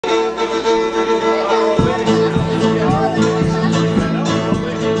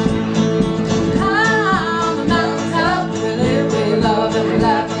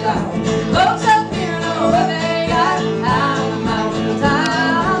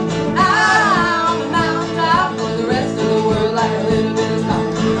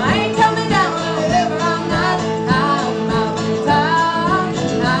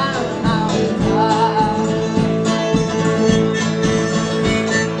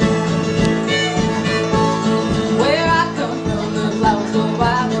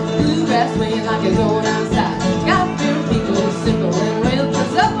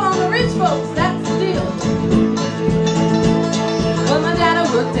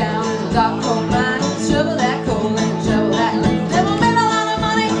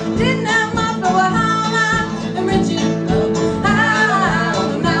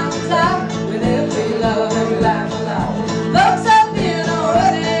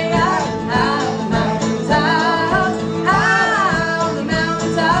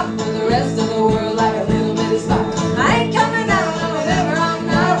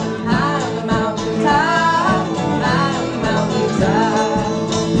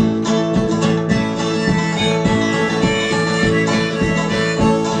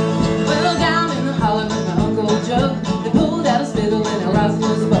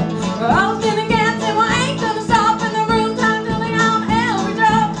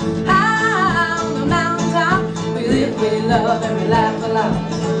love and we laugh a lot.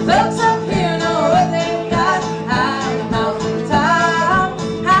 Folks up here know what they got. High on the mountaintop,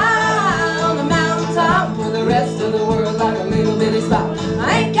 high on the mountaintop, with the rest of the world like a little bitty spot.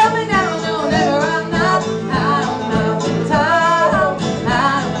 I ain't coming down, no, never, I'm not. High on the mountaintop,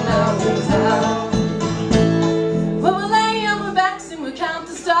 high on the mountaintop. Well, we'll lay on our backs and we'll count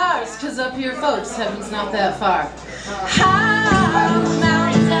the stars, 'cause up here, folks, heaven's not that far.